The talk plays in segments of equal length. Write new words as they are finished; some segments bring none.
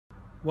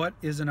What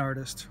is an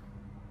artist?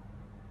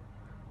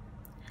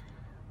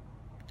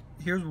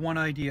 Here's one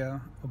idea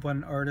of what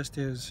an artist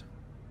is.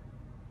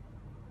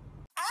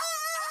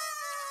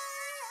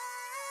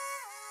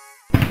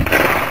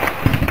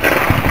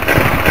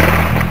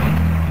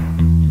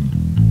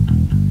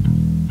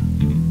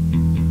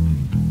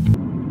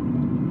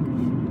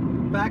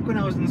 Back when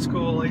I was in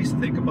school, I used to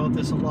think about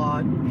this a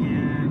lot,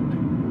 and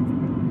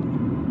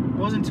it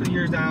wasn't until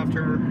years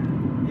after,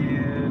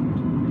 and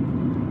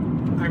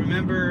I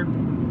remember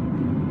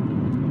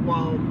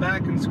while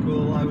back in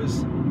school, I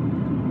was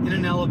in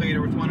an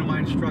elevator with one of my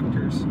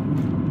instructors,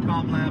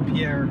 Tom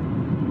Lapierre.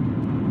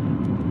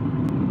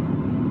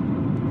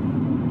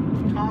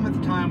 Tom at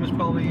the time was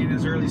probably in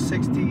his early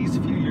 60s,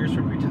 a few years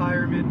from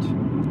retirement.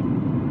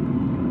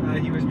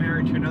 He was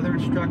married to another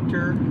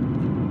instructor,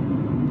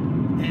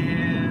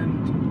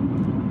 and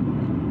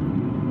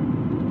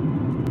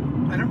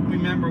I don't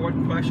remember what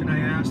question I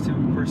asked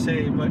him per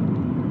se, but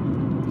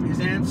his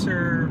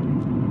answer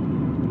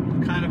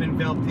kind of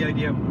enveloped the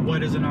idea of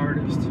what is an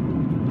artist.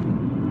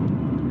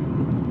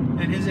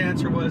 And his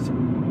answer was,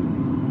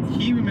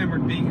 he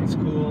remembered being in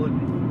school,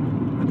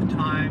 and at the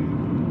time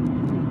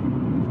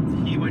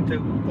he went to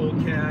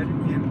OCAD,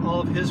 and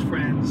all of his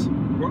friends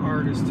were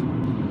artists.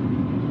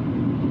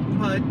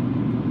 But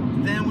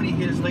then when he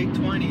hit his late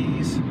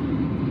 20s,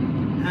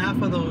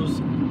 half of those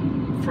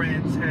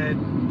friends had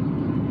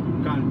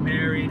gotten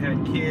married,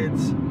 had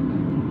kids.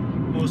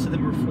 Most of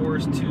them were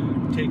forced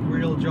to take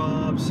real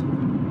jobs.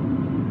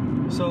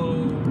 So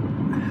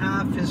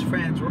half his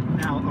friends were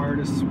now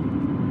artists.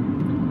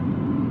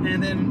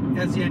 And then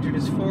as he entered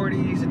his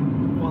 40s,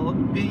 and while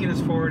being in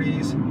his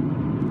 40s,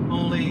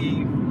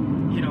 only,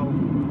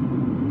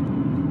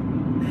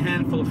 a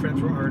handful of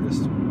friends were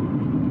artists.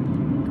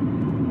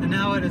 And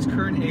now at his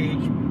current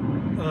age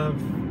of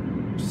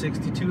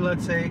 62,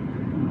 let's say,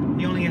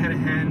 he only had a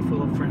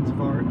handful of friends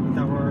of art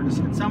that were artists,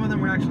 and some of them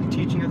were actually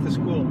teaching at the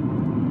school.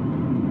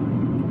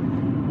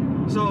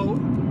 So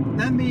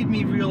that made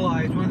me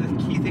realize one of the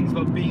key things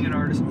about being an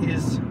artist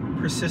is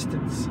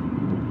persistence.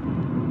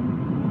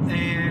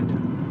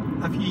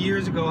 And a few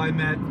years ago, I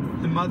met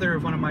the mother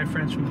of one of my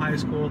friends from high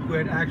school who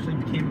had actually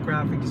became a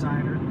graphic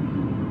designer,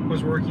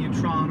 was working in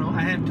Toronto.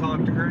 I hadn't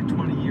talked to her in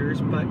 20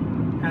 years, but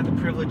had the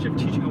privilege of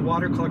teaching a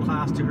watercolor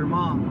class to her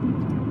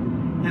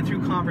mom. And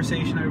through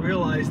conversation, I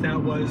realized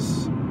that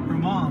was her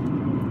mom.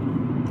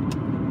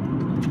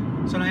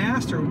 So when I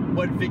asked her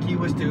what Vicky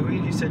was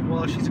doing, she said,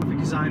 well, she's a graphic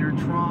designer in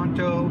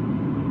Toronto,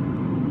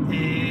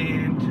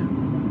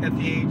 and at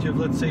the age of,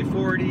 let's say,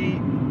 40,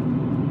 it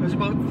was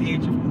about the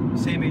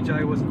same age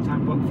I was at the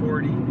time, about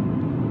 40,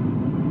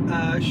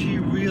 she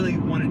really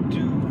wanted to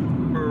do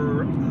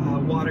her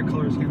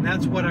watercolors again.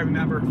 That's what I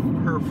remember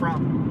her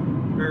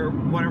from, or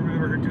what I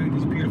remember her doing,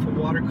 these beautiful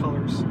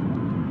watercolors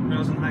when I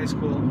was in high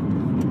school.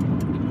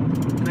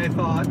 And I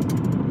thought,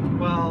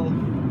 well,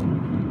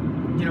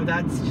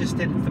 that's just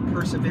it, the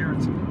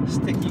perseverance,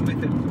 sticking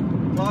with it.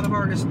 A lot of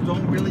artists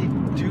don't really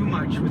do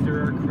much with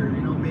their art career.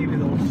 Maybe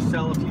they'll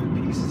sell a few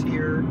pieces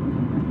here,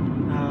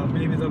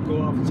 maybe they'll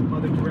go off in some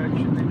other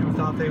direction they never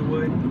thought they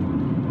would.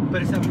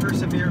 But it's that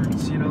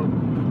perseverance,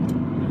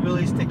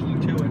 really sticking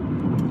to it.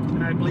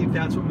 And I believe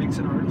that's what makes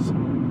an artist.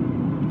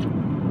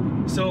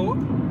 So,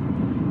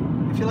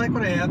 if you like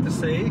what I have to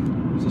say,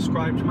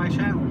 subscribe to my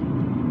channel.